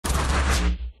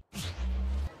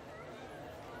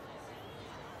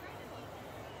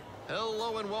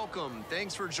Hello and welcome.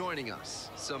 Thanks for joining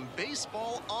us. Some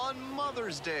baseball on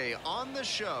Mother's Day on the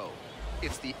show.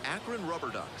 It's the Akron Rubber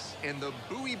Ducks and the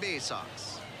Bowie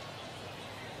Baysox.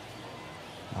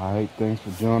 All right, thanks for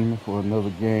joining me for another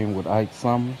game with Ike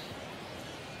Summers.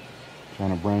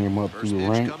 Trying to bring him up through the ranks.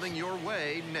 First pitch coming your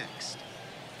way next.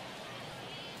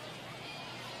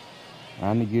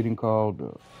 Trying to get him called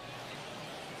up.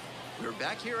 We're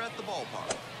back here at the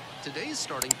ballpark. Today's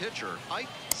starting pitcher, Ike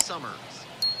Summers.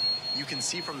 You can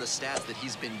see from the stats that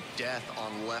he's been death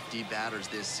on lefty batters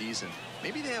this season.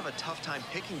 Maybe they have a tough time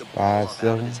picking the ball up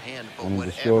out of his hand, but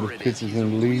whatever it is, he's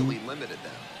really limited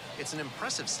them. It's an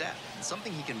impressive stat and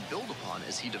something he can build upon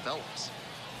as he develops.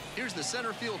 Here's the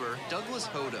center fielder, Douglas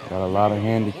Hodo. Got a lot of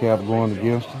handicap going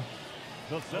against him.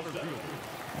 Let's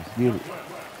get it.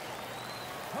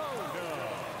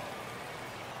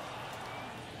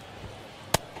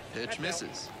 Pitch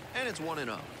misses, and it's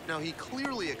 1-0. Now, he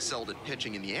clearly excelled at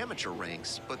pitching in the amateur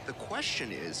ranks, but the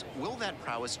question is, will that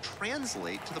prowess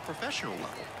translate to the professional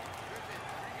level?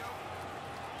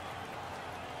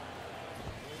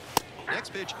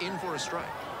 Next pitch in for a strike.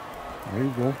 There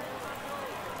you go.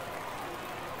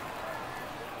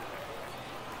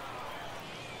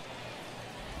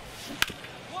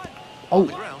 On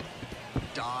the ground.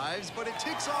 Dives, but it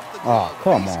ticks off the glove. Oh,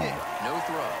 come on. Hit. No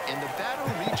throw, and the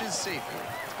batter reaches safely.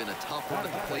 It's been a tough one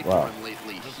at the plate for him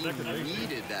lately. He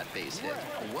needed that base hit.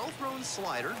 A well-thrown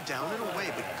slider down and away,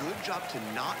 but good job to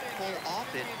not pull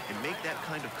off it and make that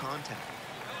kind of contact.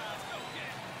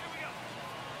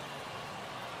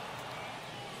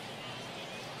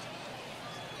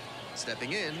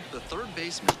 Stepping in, the third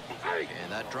baseman.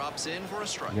 And that drops in for a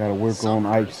strike. You gotta work on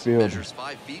Ike's field. Measures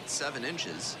 5 feet 7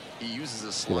 inches. He uses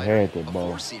a slider, a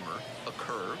four-seamer, a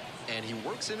curve, and he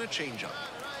works in a changeup.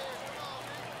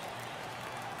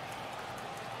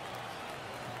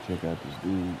 Check out this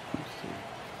dude. Let's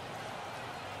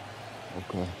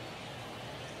see. Okay.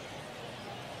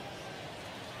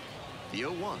 The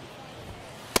 0-1.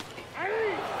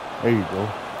 There you go.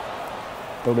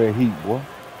 Throw that heat, boy.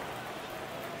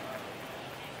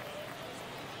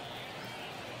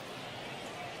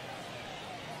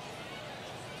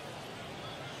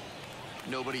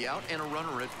 Nobody out and a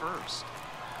runner at first.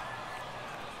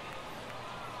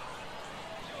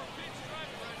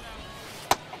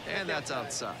 And that's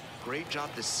outside. Great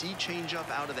job to see changeup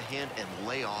out of the hand and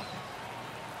lay off.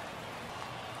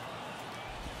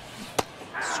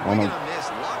 Swing and a miss,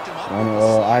 locked him up. One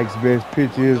of Ike's best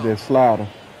pitches, that slider.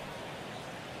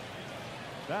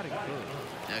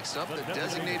 Next up, the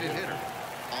designated hitter.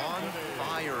 On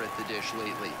fire at the dish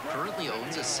lately. Currently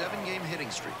owns a 7-game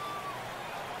hitting streak.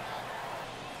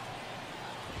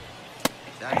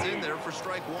 That's in there for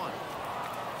strike 1.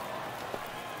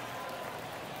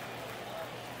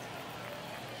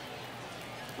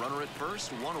 Runner at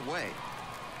first, 1 away.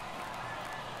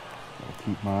 Gotta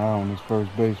keep my eye on this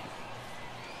first baseman.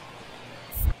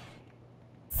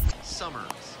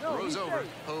 Summers throws over.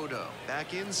 Hodo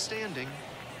back in standing.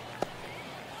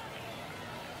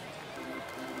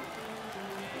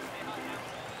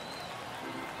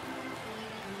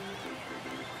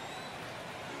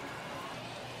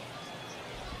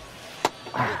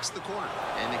 Flips the corner,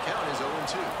 and the count is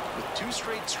 0-2. With 2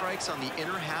 straight strikes on the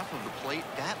inner half of the plate,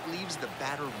 that leaves the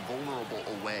batter vulnerable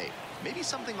away. Maybe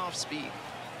something off speed.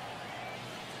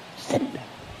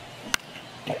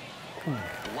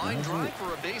 Line drive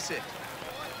for a base hit.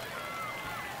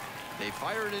 They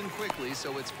fire it in quickly,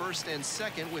 so it's first and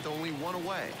second with only 1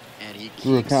 away. And he keeps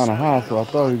we were kind of high, so I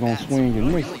thought he was going to swing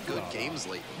and miss. Really good games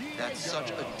lately. That's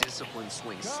such a disciplined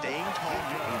swing. Staying tall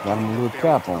and got him a little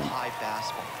cap on. High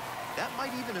fastball. That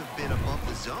might even have been above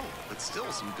the zone, but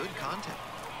still some good contact.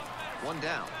 1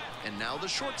 down. And now the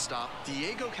shortstop,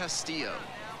 Diego Castillo.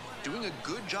 Doing a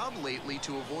good job lately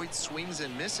to avoid swings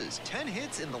and misses. 10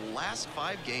 hits in the last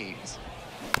 5 games.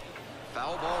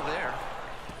 Foul ball there.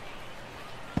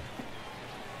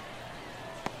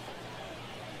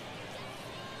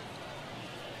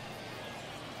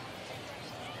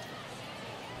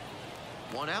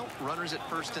 One out, runners at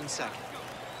first and second.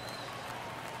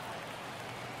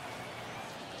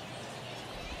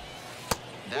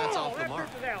 That's off the mark.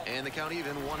 And the count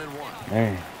even 1-1.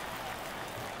 Dang.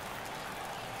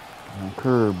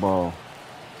 Curveball.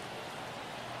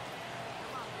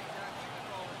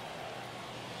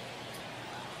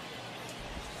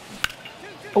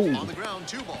 Oh. On the ground,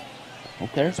 2 ball.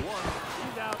 Okay. There's 1.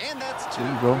 And that's 2.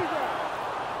 There you go.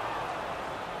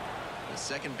 The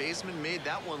second baseman made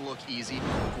that one look easy.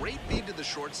 Great feed to the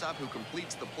shortstop who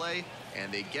completes the play, and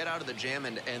they get out of the jam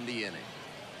and end the inning.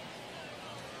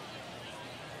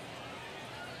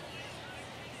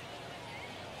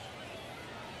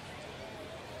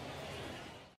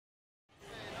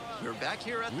 back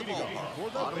here at the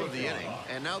ballpark, bottom of the inning,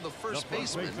 and now the first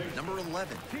baseman, number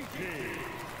 11.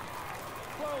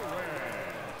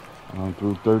 I'm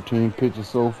through 13 pitches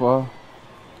so far.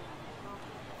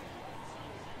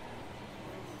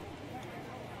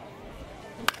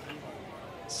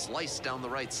 Sliced down the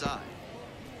right side.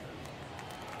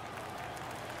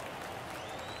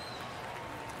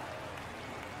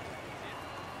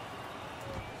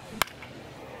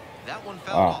 That one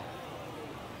fouled off.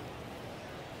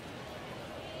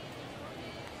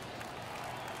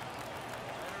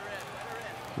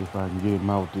 See if I can get him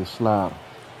out with this slider.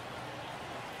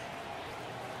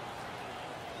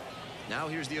 Now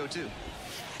here's the 0-2.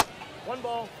 1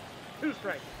 ball, 2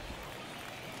 strikes.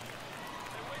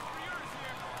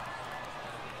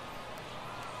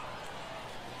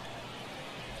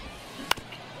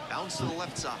 Bounce to the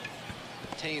left side.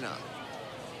 Tana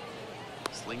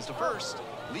slings to first.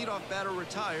 Leadoff batter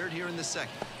retired here in the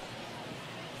second.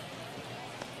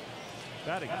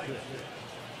 Batting good.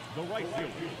 The right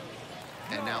fielder.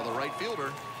 And now the right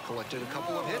fielder collected a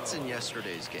couple of hits in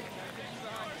yesterday's game.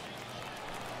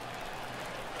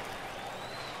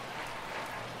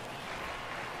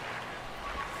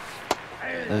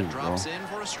 And that drops in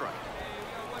for a strike.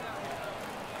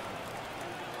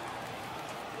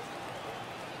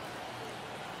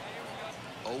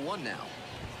 Oh, 1 now.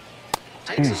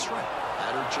 Takes a strike.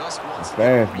 Batter just wants to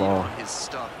get a read on his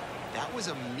stuff. That was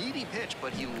a meaty pitch,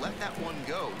 but he let that one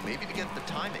go, maybe to get the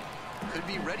timing. Could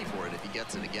be ready for it if he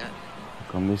gets it again.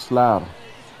 Come this slider.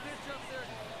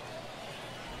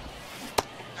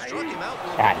 Struck him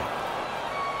out. Got it.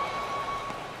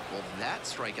 Well, that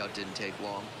strikeout didn't take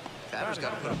long. Batter's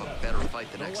got to put up a better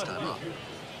fight the next time up.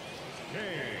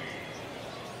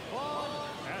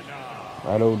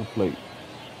 Right over the plate.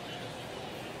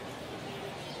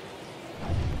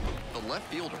 The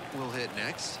left fielder will hit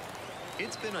next.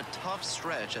 It's been a tough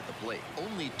stretch at the plate.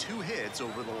 Only 2 hits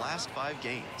over the last 5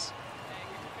 games.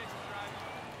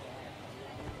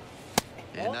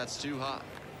 And that's too high.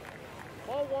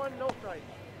 Ball 1, no strike.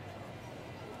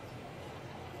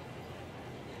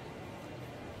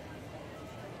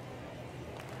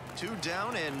 Two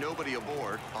down and nobody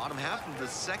aboard. Bottom half of the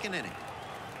second inning.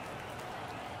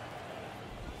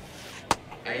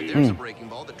 And there's a breaking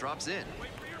ball that drops in.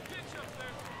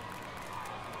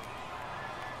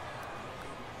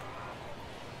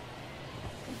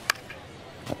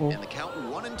 And the count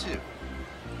 1-2.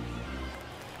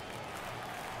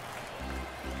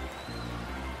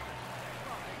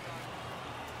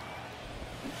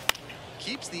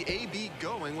 Keeps the AB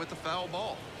going with the foul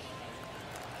ball.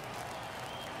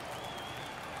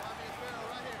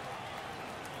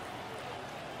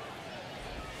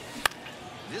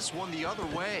 This one the other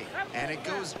way, and it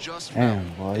goes just foul.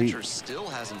 Pitcher still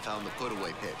hasn't found the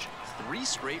put-away pitch. 3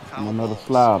 straight foul balls. Another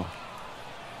slider.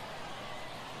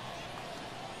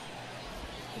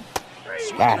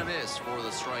 Swing and a miss for the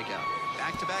strikeout.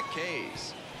 Back-to-back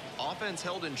Ks. Offense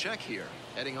held in check here.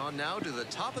 Heading on now to the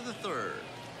top of the 3rd.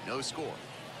 No score.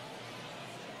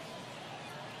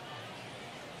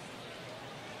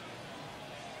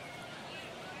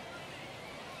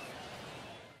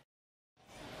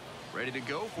 Ready to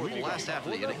go for the last half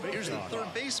of the inning. Here's the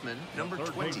 3rd baseman, number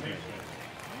 20.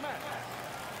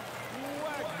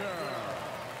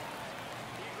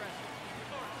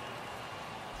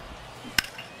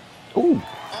 Ooh.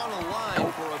 On a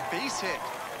line for a base hit.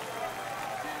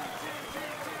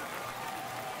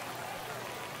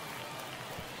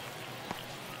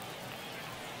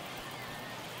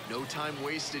 No time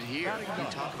wasted here. You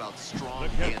talk about strong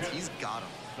hands. He's got them.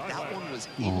 That one was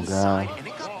inside, and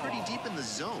it got pretty deep in the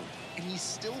zone. And he's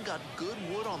still got good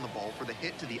wood on the ball for the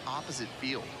hit to the opposite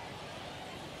field.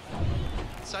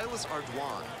 Silas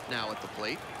Ardoin now at the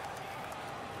plate.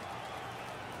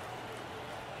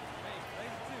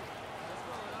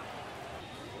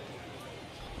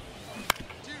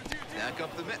 Back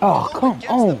up the middle. Oh, come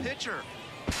on. The pitcher.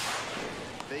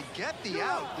 They get the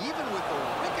out, even with the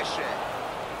ricochet.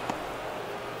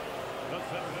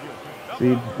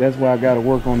 See, that's why I got to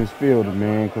work on this fielder,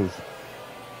 man, because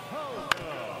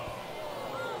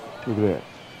look at that.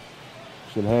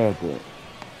 Should have had that.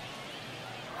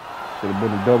 Should have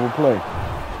been a double play.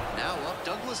 Now up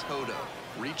Douglas Hodo.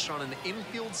 Reached on an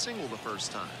infield single the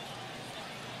first time.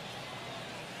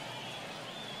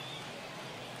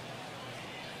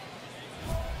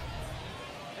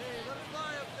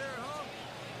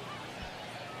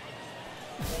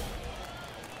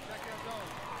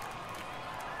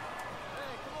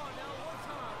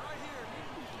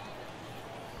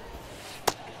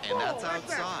 And that's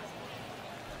outside.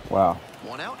 Wow.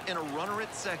 1 out and a runner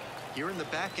at second here in the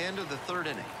back end of the 3rd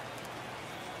inning.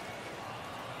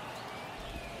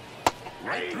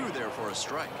 Right through there for a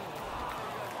strike.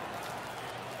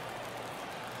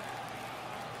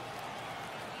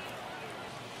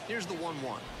 Here's the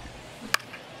 1-1.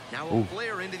 Now a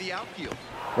flare into the outfield.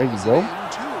 There you go. 2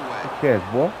 away. Good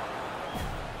catch, boy.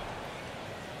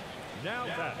 Now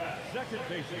that second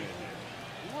baseman,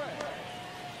 Red.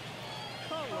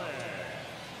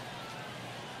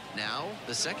 Now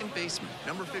the second baseman,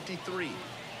 number 53.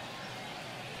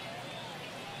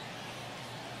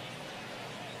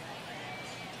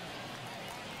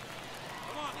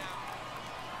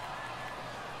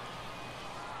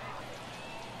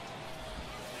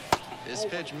 This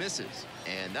pitch misses,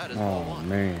 and that is ball 1.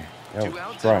 Man, that 2 was a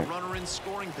outs strike. and a runner in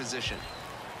scoring position.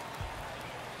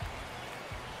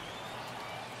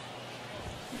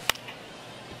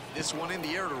 This one in the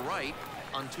air to right.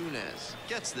 Antunes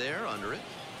gets there under it.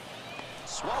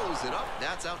 Swallows it up.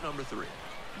 That's out number 3.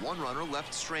 1 runner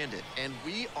left stranded, and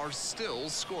we are still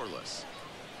scoreless.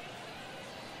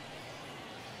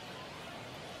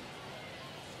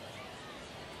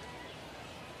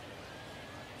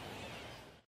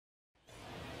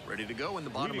 Ready to go in the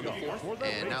bottom of the 4th,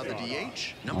 and now the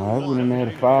DH, number 1. We done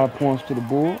added 5 points to the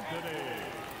board.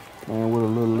 Playing with a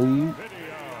little lead.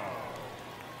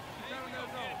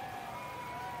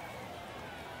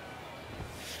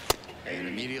 And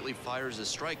immediately fires a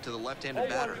strike to the left-handed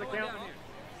batter.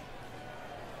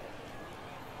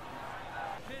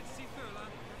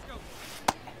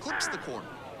 Clips the corner.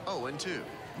 0-2.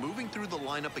 Moving through the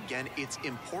lineup again, it's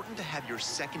important to have your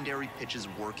secondary pitches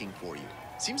working for you.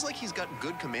 Seems like he's got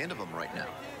good command of them right now.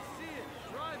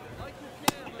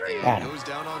 And goes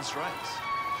down on strikes.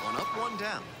 1 up, 1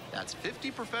 down. That's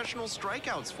 50 professional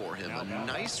strikeouts for him. A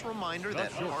nice reminder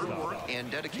that hard work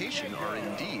and dedication are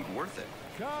indeed worth it.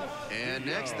 And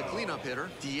next, the cleanup hitter,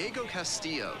 Diego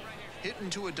Castillo. Hit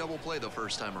into a double play the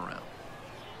first time around.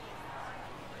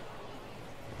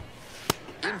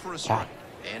 In for a strike,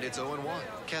 and it's 0-1.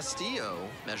 Castillo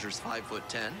measures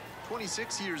 5'10",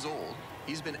 26 years old.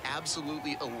 He's been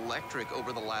absolutely electric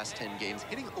over the last 10 games,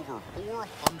 hitting over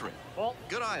 400.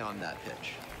 Good eye on that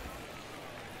pitch.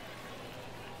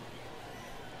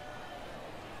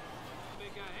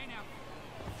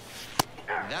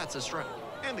 That's a strike.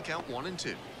 And the count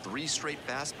 1-2. 3 straight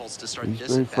fastballs to start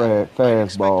this at bat. I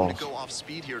expect him to go off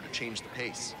speed here to change the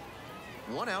pace.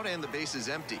 1 out and the base is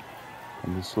empty.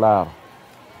 And the slider.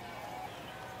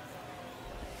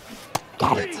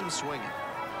 Gets him swinging.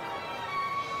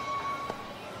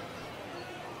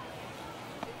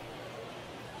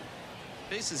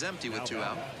 Base is empty with 2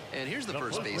 out. And here's the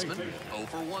first baseman. 0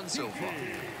 for 1 so far.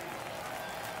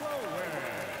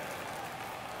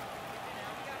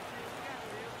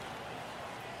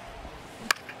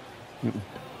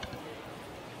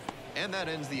 And that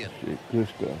ends the inning. Good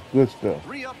stuff. Good stuff.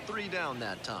 3 up, 3 down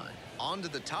that time. On to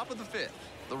the top of the 5th.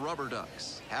 The Rubber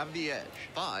Ducks have the edge.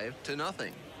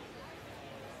 5-0.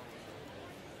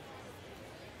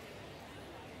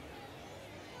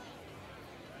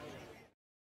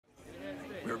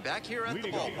 We're back here at the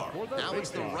ballpark. Now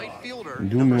it's the right fielder.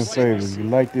 Do me a favor. If you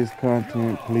like this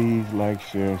content, please like,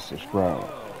 share,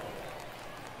 subscribe.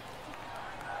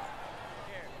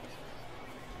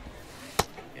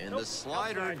 And the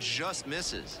slider just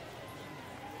misses.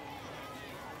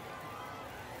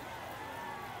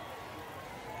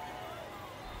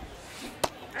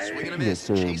 Swing and a miss.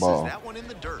 Chases that one in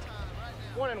the dirt.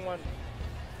 1-1.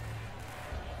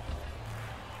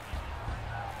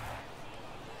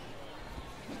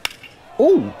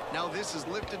 Oh! Now this is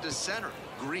lifted to center.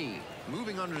 Green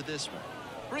moving under this one.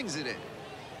 Brings it in.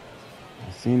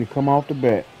 I seen it come off the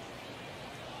bat.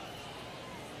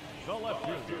 The left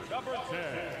fielder, number 10.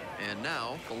 And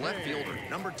now the left fielder,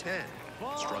 number 10.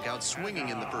 Struck out swinging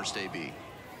in the first AB. Let's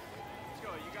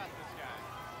go. You got this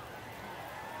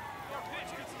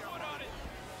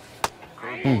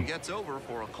guy. Curveball gets over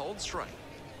for a called strike.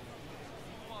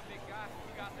 Come on, big guy.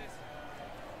 You got this.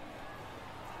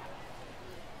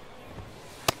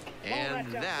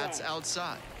 And that's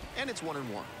outside. And it's 1-1.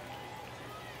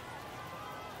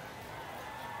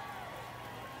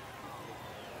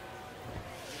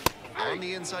 On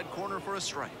the inside corner for a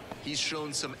strike. He's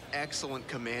shown some excellent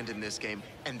command in this game,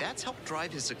 and that's helped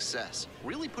drive his success,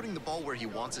 really putting the ball where he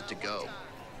wants it to go.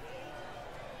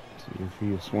 See if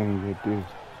he'll swing at this.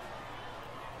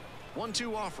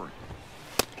 1-2 offering.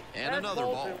 And another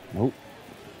ball. Nope.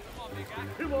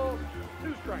 2 balls,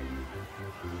 2 strikes.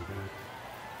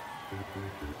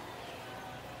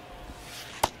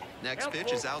 Next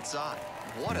pitch is outside.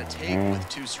 What a take with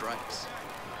 2 strikes.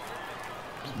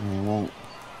 Man, won't.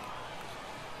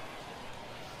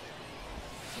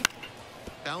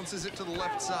 Bounces it to the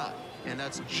left side, and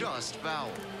that's just foul.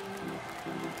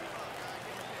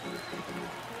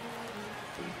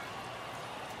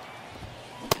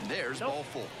 There's ball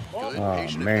full. Good Oh,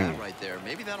 patient man. at bat right there.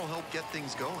 Maybe that'll help get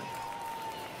things going.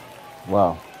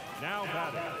 Wow. Now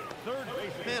batting, third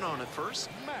baseman. Man on at first,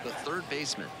 the third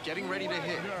baseman getting ready to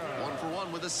hit. 1 for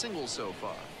 1 with a single so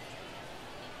far.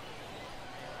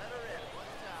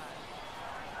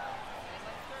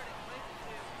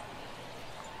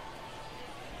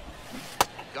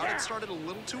 Got it started a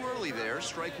little too early there.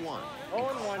 Strike one.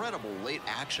 Incredible late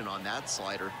action on that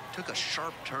slider. Took a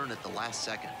sharp turn at the last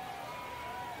second.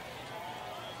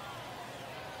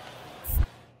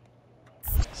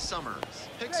 Summers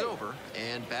picks over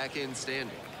and back in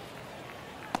standing.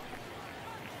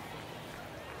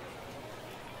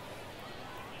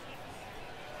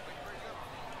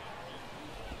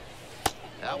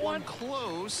 That one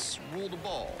close, ruled a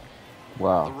ball. The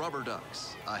Wow. Rubber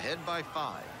Ducks ahead by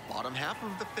 5, bottom half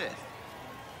of the 5th.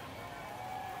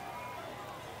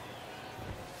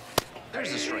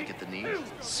 There's a strike at the knee.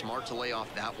 Smart to lay off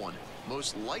that one.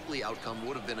 Most likely outcome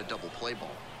would have been a double play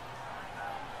ball.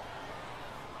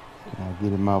 Now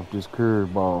get him off this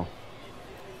curveball.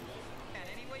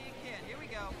 Any way you can. Here we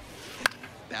go.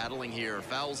 Battling here,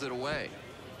 fouls it away.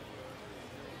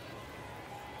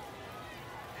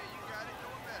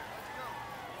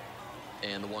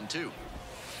 And the 1-2.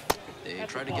 They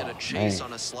try to get a chase Man.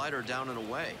 on a slider down and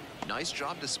away. Nice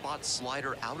job to spot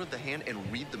slider out of the hand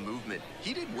and read the movement.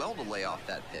 He did well to lay off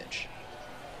that pitch.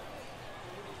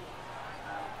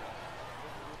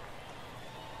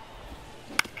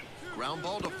 Ground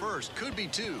ball to first, could be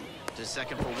 2. To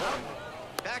second for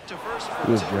 1. Back to first for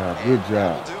 2. Good job, good and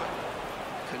job. that'll do it.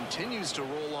 Continues to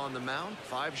roll on the mound.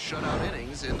 5 shutout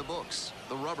innings in the books.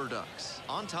 The Rubber Ducks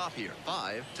on top here,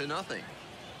 5-0.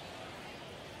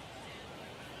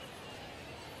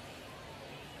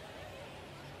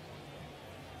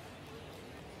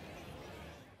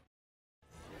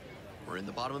 We're in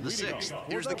the bottom of the Leading 6th. off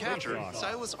Here's the for the catcher, pitcher.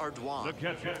 Silas Ardoin. The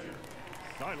catcher,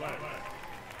 Silas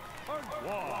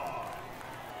Ardoin.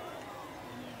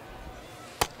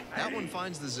 That one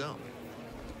finds the zone.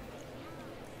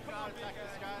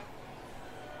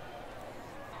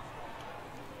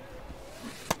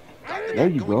 Got the There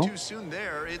net you going go. too soon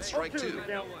there. It's strike 2.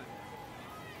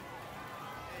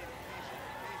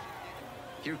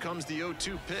 Here comes the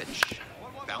 0-2 pitch.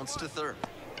 Bounce to third.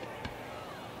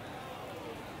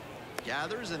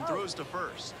 Gathers and throws to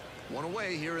first. One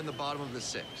away here in the bottom of the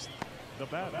 6th. The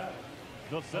batter,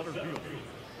 the center fielder,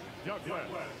 Douglas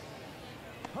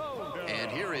Hodo.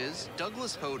 And here is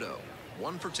Douglas Hodo.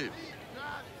 1 for 2.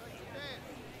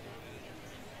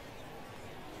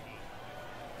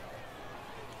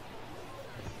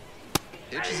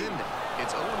 Pitch is in there.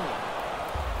 It's 0-1.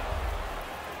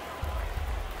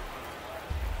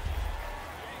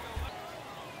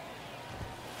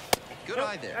 Good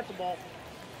eye there. That's a ball.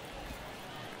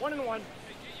 1-1.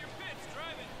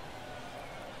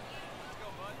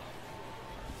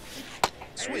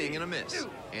 Swing and a miss.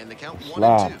 And the count 1-2.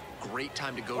 Slide. Great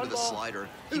time to go to One the ball, slider.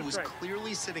 He two was strikes.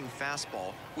 clearly sitting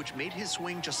fastball, which made his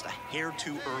swing just a hair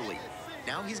too early.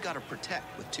 Now he's got to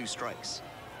protect with 2 strikes.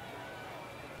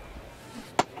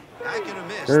 Back and a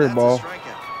miss. Third That's ball. a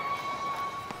strikeout.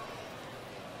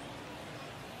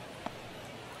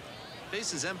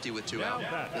 Base is empty with 2 Now out.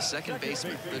 batting, The second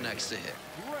baseman, the next to hit.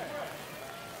 Greg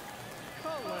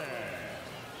Cullen.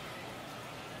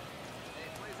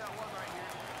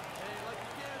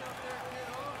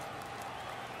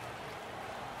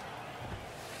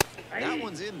 That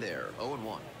one's in there.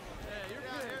 0-1.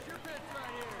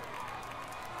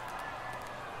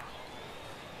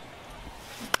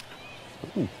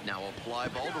 Now a fly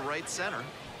ball to right center.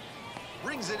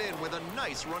 Brings it in with a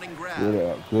nice running grab. Good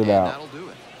out, good and out. that'll do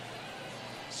it.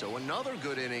 So another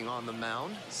good inning on the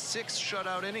mound. 6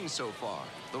 shutout innings so far.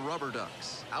 The Rubber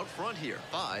Ducks out front here,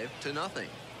 5-0.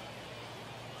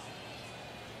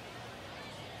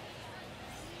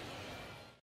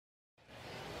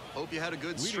 Hope you had a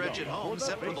good stretch at home,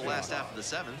 except for the last half of the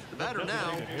 7th. The batter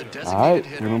now, the designated All right, we're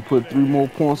hitter. gonna put 3 more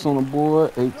points on the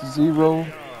board, 8-0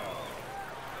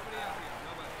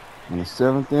 in the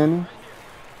 7th inning.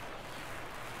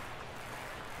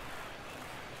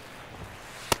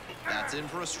 That's in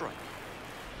for a strike.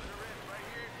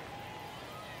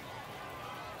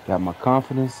 Got my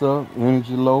confidence up,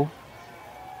 energy low.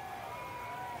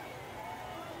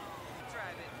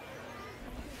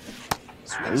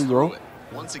 Swings There you through go. it.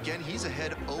 Once again, he's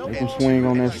ahead 0-2. Make him swing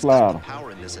on that He's got the slider.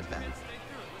 power in this at bat.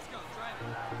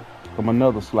 Come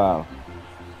another slider.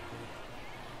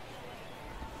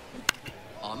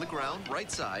 On the ground, right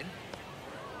side.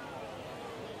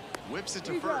 Whips it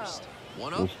to first.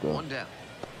 One Good up, stuff. 1 down.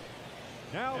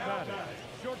 Now batting,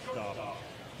 shortstop,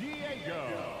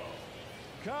 Diego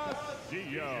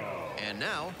Castillo. And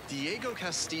now, Diego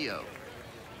Castillo.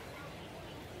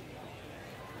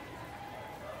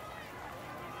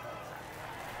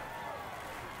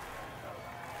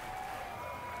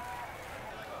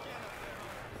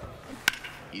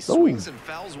 He swings and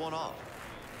fouls one off.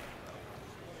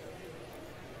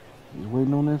 He's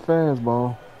waiting on that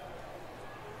fastball.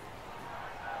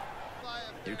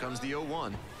 Here comes the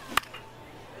 0-1.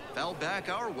 Foul back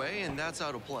our way, and that's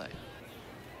out of play.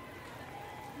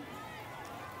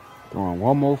 Throwing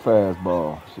one more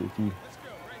fastball. See if he...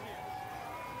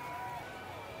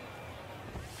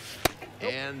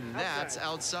 And that's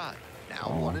outside. Now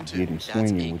Oh, 1 and 2. getting That's a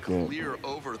swinging with that. clear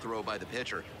overthrow by the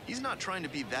pitcher. He's not trying to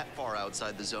be that far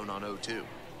outside the zone on 0-2.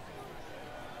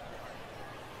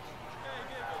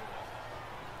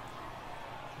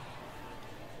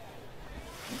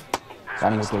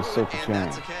 Got him with that second And change.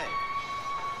 that's a K.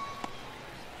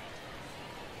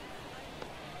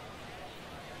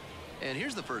 And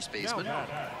here's the first baseman. Now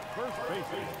back, first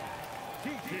baseman,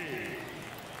 T.T.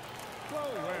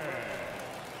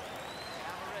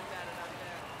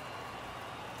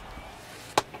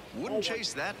 Wouldn't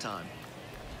chase that time.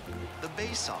 The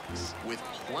Bay Sox, with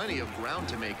plenty of ground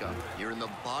to make up, here in the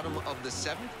bottom of the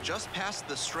 7th, just past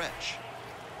the stretch.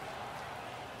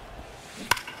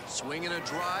 Swinging a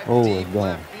drive, Oh, deep it's gone.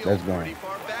 left field, That's gone. pretty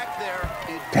far back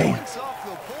there. It Damn. points off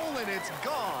the pole and it's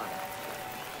gone.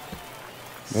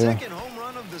 Yeah. Second home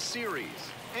run of the series,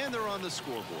 and they're on the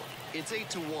scoreboard. It's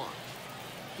 8-1.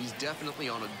 He's definitely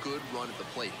on a good run at the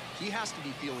plate. He has to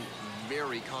be feeling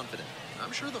very confident.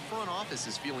 I'm sure the front office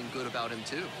is feeling good about him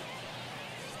too.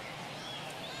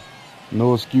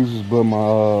 No excuses, but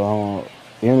my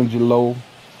energy low.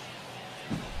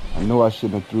 I know I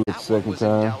shouldn't have threw it That one second was in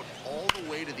time. doubt all the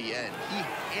way to the end. He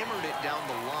hammered it down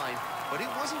the line, but it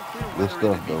wasn't clear Good whether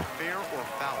stuff, it'd be though. fair or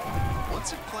foul.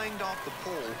 Once it clanged off the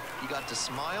pole, he got to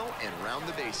smile and round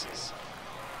the bases.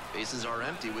 Bases are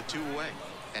empty with 2 away.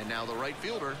 And now the right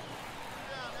fielder.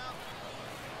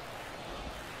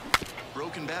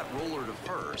 Broken bat roller to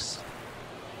first.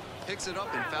 Picks it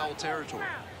up in foul territory.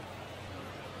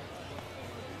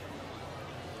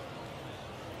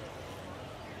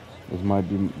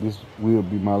 This will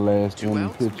be my last 2 inning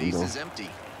outs, pitching though. bases empty.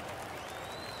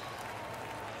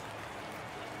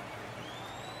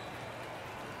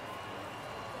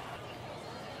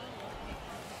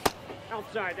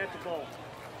 Outside, that's a ball.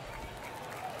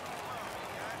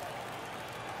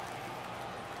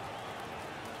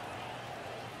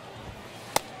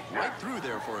 Right through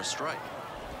there for a strike.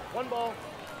 1 ball,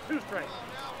 2 strikes.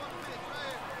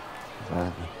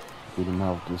 Exactly. Get him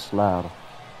out with this slider.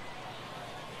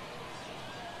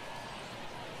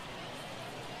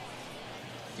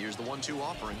 Here's the 1-2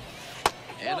 offering.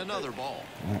 And another ball.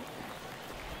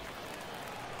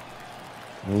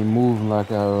 I ain't moving like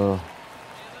cause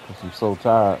I'm so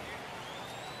tired.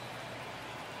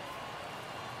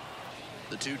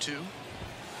 The 2-2.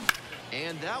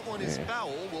 And that one is Yeah.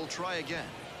 foul. We'll try again.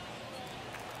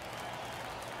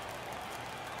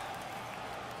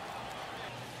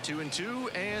 Two and two,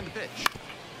 and the pitch.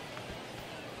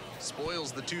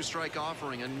 Spoils the 2-strike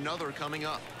offering. Another coming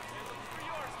up.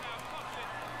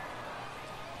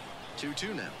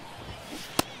 2-2 now.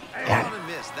 On and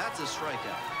miss. That's a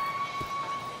strikeout.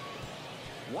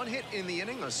 1 hit in the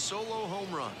inning, a solo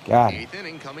home run. Got it. 8th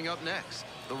inning coming up next.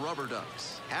 The Rubber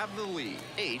Ducks have the lead,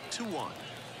 8-1.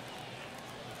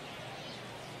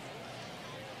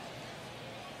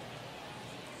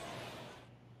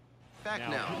 Back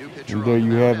now, new pitcher And there on the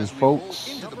you mound have it, as we roll folks.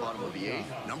 into the bottom of the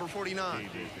 8th. Number 49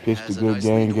 Pitched a has good nice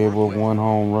game, lead to gave work up with. 1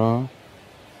 home run.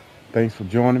 Thanks for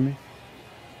joining me.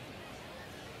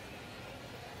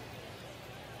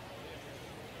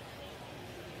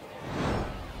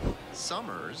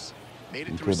 Summers made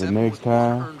it Until through the 7 next with 1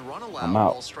 time, earned run allowed I'm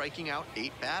out. while striking out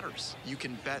 8 batters. You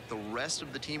can bet the rest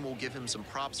of the team will give him some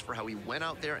props for how he went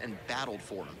out there and battled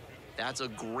for him. That's a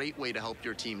great way to help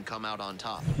your team come out on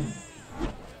top.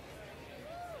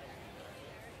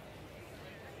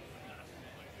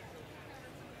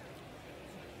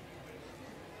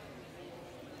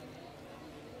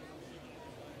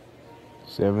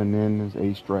 Seven innings,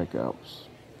 8 strikeouts.